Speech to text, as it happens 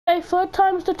Hey, third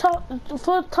time's the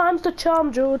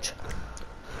charm, George.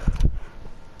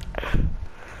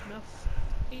 Enough.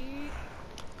 Eat.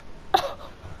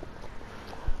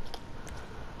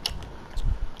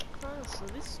 So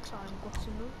this time got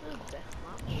another death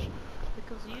match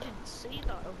because you didn't see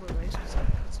that other race because I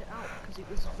cut it out because it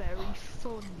was very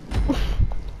fun.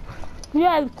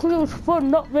 Yeah, because it was fun,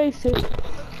 not racing.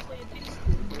 Hopefully this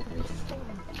one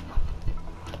will be fun.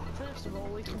 First of all,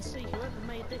 we can see whoever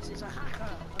made this is a hacker,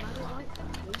 and I don't like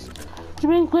hackers. Do you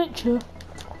mean glitcher?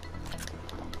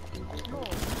 No.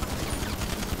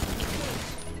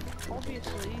 Because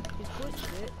obviously he's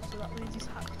glitched it, so that means he's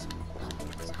hacked.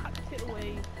 He's hacked it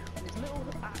away with his little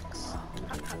axe.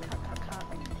 Hack, hack, hack, hack, hack.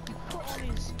 He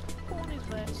put on his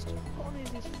vest, put on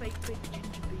his fake big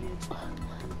ginger beard,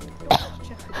 got his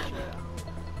checkered shirt out,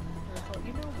 and I thought,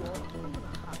 you know what, I'm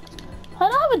gonna hack today. I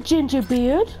don't have a ginger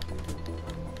beard.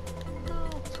 No,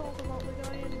 talk about the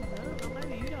guy in there. I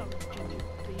know you have a ginger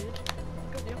beard.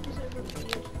 You've got the opposite of a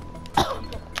beard.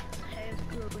 You've got hairs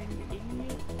growing in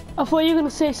you. I thought you were going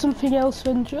to say something else,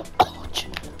 Vendra.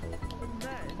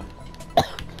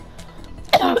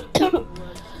 And then...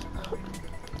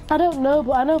 I don't know,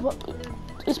 but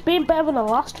it's been better than the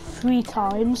last 3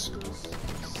 times.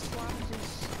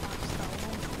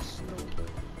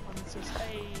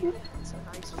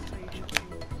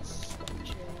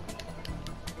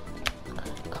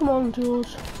 Come on,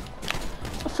 Jules.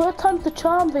 The third time's the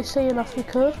charm, they say in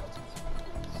Africa.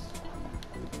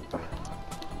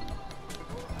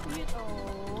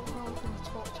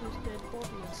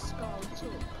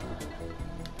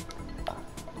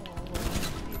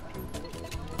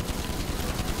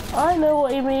 I know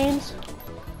what he means.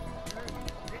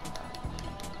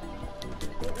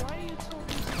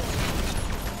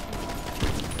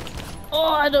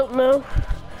 Oh, I don't know.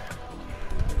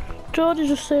 George is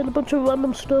just saying a bunch of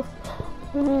random stuff.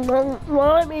 Well,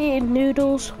 I'm eating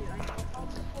noodles.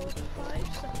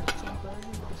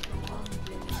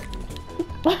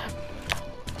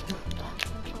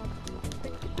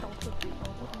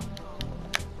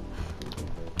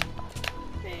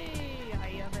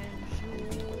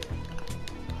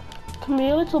 Come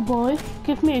here, little boy.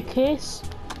 Give me a kiss.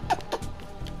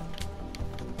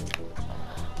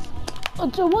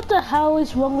 What the hell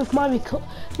is wrong with my record?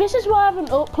 This is why I haven't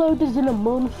uploaded in a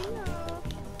month.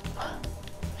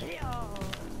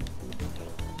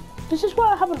 This is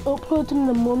why I haven't uploaded in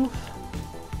a month.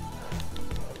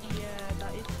 Yeah,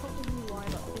 that is probably why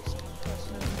this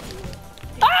person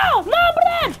Oh, no,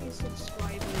 Brad!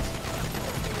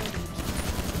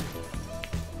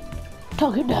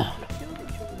 Talk it down.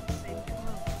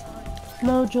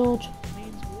 No, George.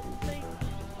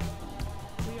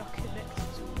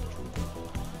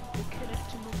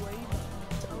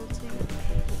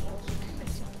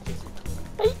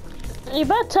 You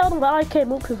better tell them that I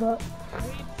came up with that.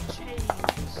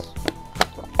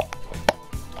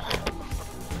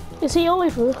 Is he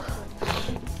Oliver?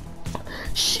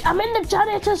 Shh, I'm in the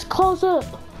janitor's closet.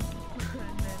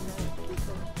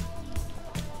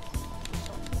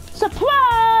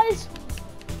 Surprise!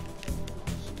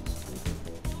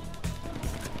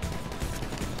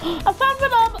 I found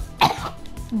Venom!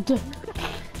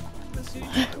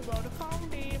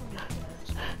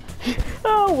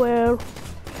 Oh well.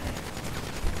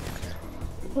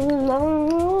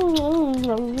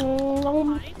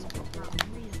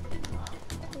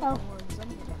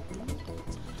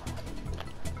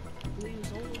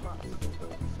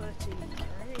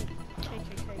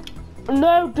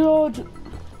 No, George.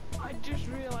 I just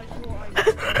realised what I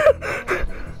did.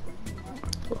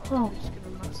 Oh.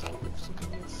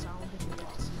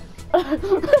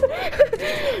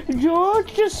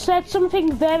 George just said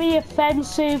something very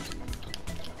offensive.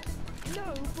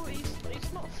 No, but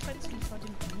it's not offensive if I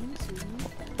didn't mean to.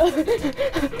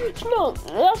 It's not.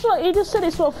 That's what he just said.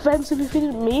 It's not offensive if he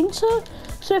didn't mean to.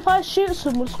 So if I shoot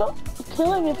someone, it's not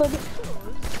killing me. If I do.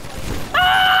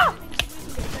 Ah!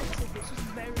 It's just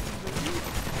very rude.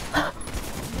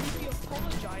 If you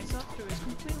apologise after, it's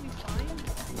completely fine.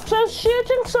 So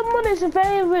shooting someone is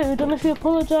very rude, and if you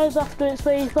apologise after, it's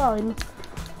very fine.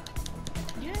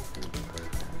 Yeah.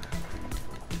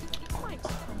 I'm quite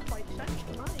touched,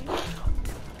 mine.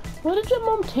 What did your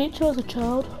mum teach you as a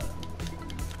child?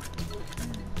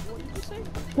 What did you say?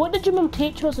 What did your mum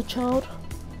teach you as a child?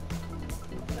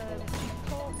 She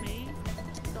taught me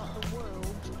that the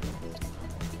world,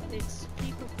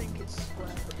 people think it's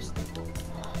square, but it's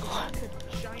like a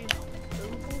giant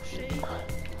oval shape.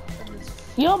 And there's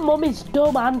Your mum is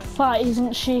dumb and fat,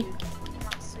 isn't she?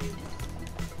 massive,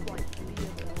 like,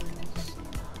 beer bellies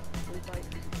with like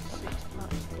 6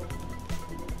 packs long.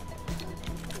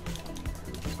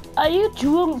 Are you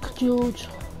drunk, George?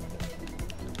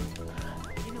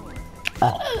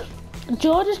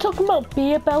 George is talking about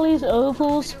beer bellies,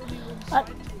 ovals.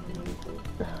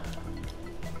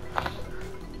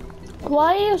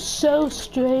 Why are you so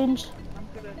strange? I'm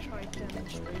gonna try to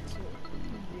demonstrate it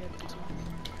in the editing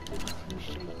with a few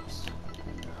shapes.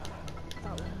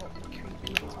 That will not be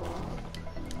creepy at all.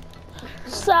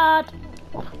 Sad.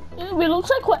 It looks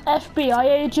like we're FBI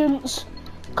agents.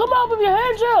 Come on with your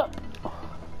hands up.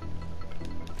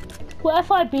 We're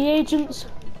FIB agents.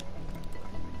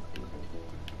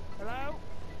 Hello?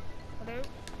 Hello?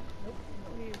 Nope,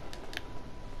 not you.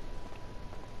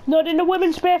 Not in the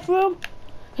women's bathroom.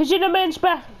 He's in the men's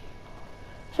bath.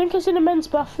 I think he's in the men's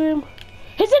bathroom.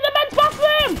 He's in the men's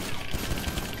bathroom!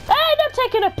 Hey, not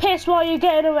taking a piss while you're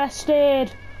getting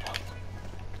arrested.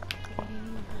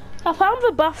 I found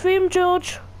the bathroom,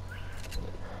 George.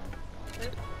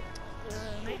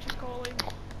 Nature's calling.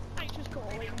 Nature's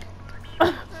calling.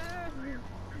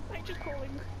 Nature's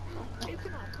calling.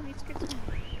 Open up, I need to get to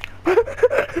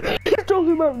He's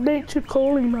talking about nature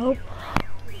calling now.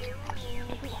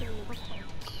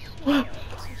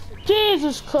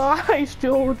 Jesus Christ,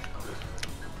 George.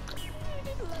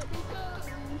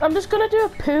 I'm just gonna do a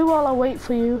poo while I wait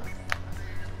for you.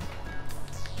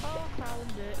 Oh, I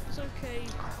found it. It's okay.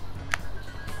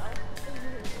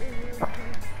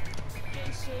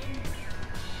 Jason.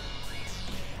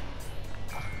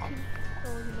 Oh,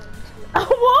 you're not into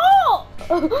What?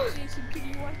 it. Jason, can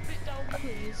you wipe it down,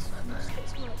 please? Let's get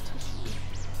some like tissue.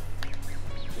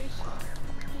 Jason,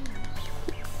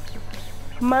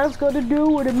 please. Man's gotta do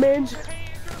what a man's.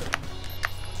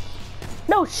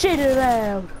 No shit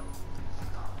around.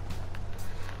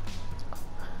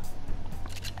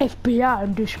 FBI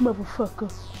in this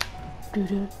motherfucker. Do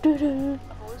do do do.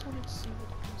 I've always wanted to see what it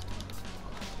comes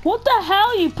to. What the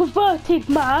hell, you perverted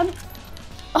man?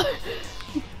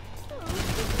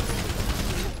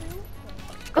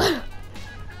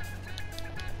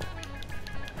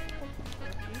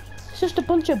 It's just a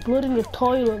bunch of blood in your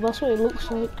toilet, that's what it looks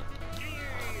like.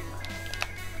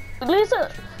 At least they're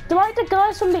like the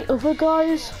guys from the other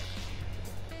guys.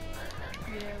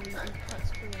 Yeah, we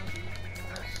practically are the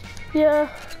guys. Yeah.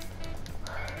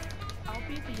 I'll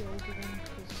be the older one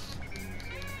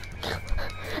because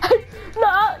No,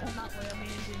 that way I mean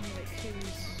as in like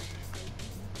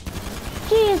who's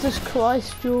Jesus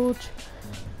Christ, George.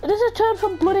 This is a turn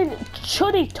from bloody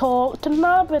chuddy talk to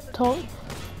nabbit talk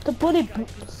to bloody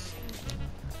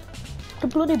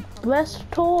breast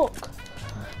talk.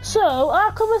 So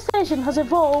our conversation has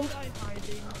evolved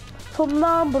from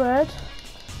naan bread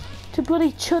to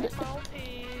bloody chuddy.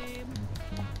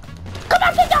 Come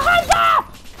on, get your hands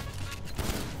up!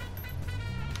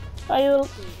 Are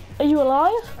you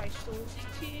alive? I still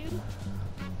see you.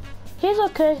 He's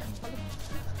okay.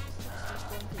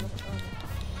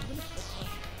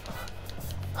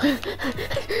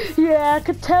 Yeah, I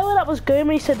could tell where that was going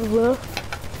when he said "ruh."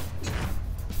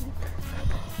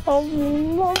 Oh,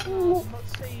 I'm not saying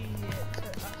it to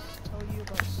tell you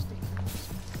about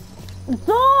sticking.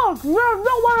 dog! No,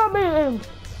 not what I'm eating.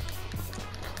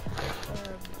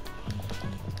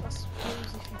 I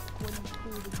suppose if you when you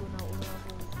pull the gun out of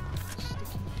that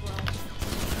sticky flash.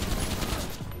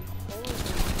 I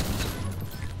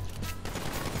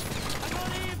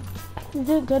got him! You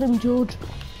didn't get him, George.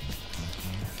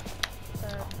 I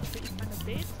think he's kind of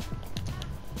dead.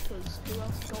 Because who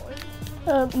else got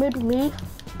him? Maybe me.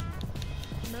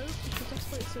 No, because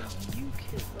that's what it says you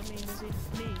killed. I mean, as in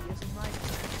me, as in my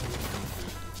character.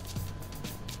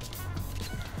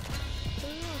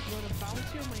 Oh, I've got a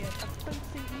bounty on my head. I don't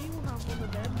think you have one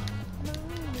of them. No,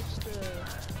 Mr.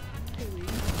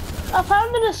 Pooey. I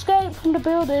found an escape from the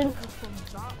building. From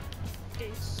that,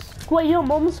 it's... Wait, your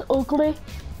mum's ugly.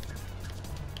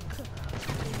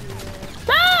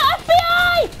 Ah,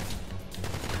 FBI!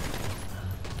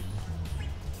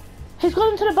 He's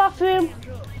gone into the bathroom.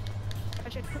 I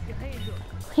said put your hand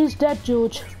up. He's dead,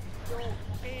 George.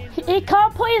 And He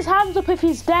can't put his hands up if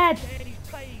he's dead. he's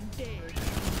playing dead.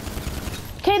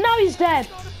 Okay, now he's dead.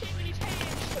 Got a thing in his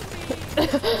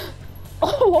hand.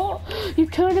 Oh, what? You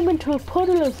turned him into a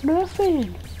puddle of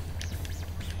nothing.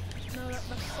 No, that's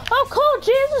Oh, cool,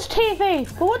 Jesus TV.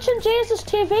 We're watching Jesus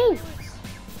TV.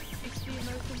 it's the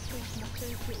American Twitch matter.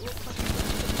 It looks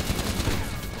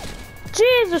like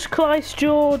Jesus Christ,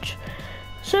 George.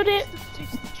 So the...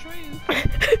 it's the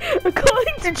truth.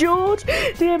 According to George,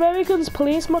 the Americans'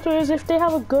 police motto is if they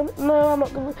have a gun. No, I'm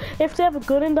not gonna. If they have a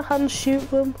gun in their hand, shoot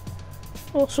them,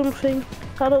 or something.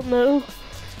 I don't know.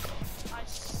 I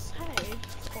said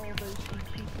all those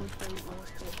people don't watch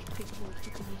people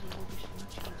because he's a rubbish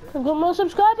YouTuber. I've got more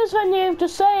subscribers than you.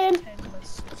 Just saying. 10 less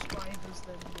subscribers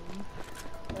than me.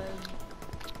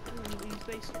 He's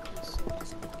basically saying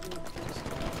he's good.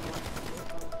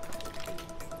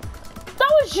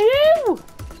 was you!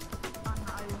 I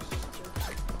was just joking.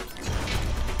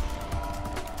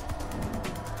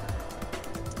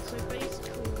 So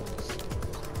basically,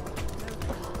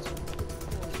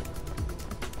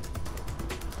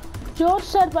 George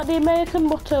said that the American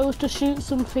motto was to shoot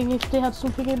something if they had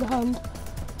something in the hand. no,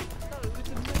 the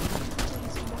American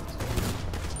police motto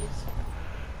is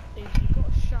you've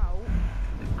got to shout,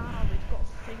 and they've got a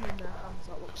thing in their hands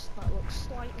that looks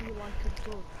slightly like a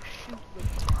gun. Shoot them.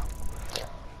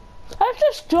 I've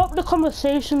just dropped the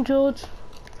conversation, George.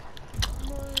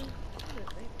 No, I don't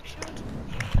think we should.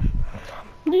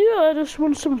 Yeah, I just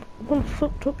want one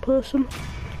fucked up person.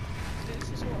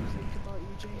 This is what I think about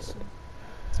you, Jason.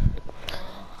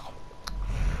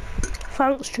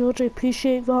 Thanks, George, I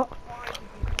appreciate that. Why did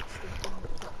you have thinking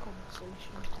that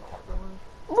conversation? Why?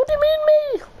 What do you mean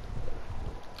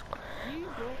You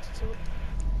brought it up.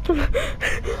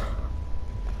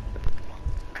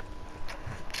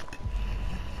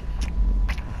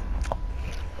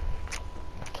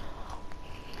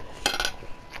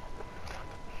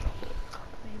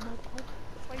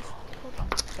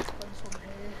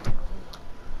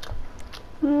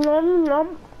 me? Nom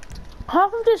nom.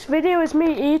 Half of this video is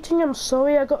me eating. I'm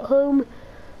sorry, I got home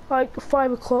like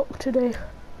 5 o'clock today.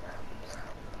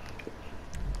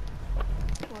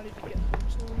 Why did you get home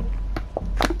so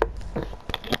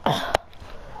late?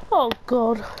 Oh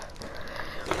god.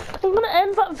 I'm gonna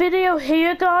end that video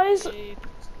here, guys,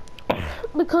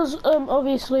 because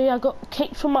obviously I got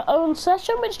kicked from my own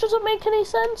session, which doesn't make any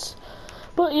sense.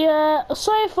 But yeah,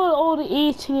 sorry for all the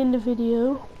eating in the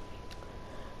video.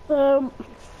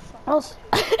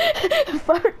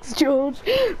 Thanks, George,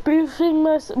 boosting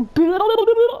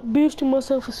my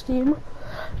self-esteem.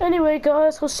 Anyway,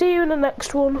 guys, I'll see you in the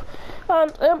next one.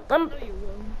 And No, you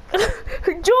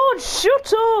won't. George,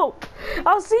 shut up!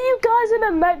 I'll see you guys in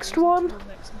the next one.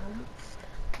 Next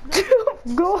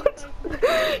month. God,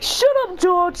 shut up,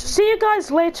 George. See you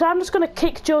guys later. I'm just gonna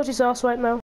kick George's ass right now.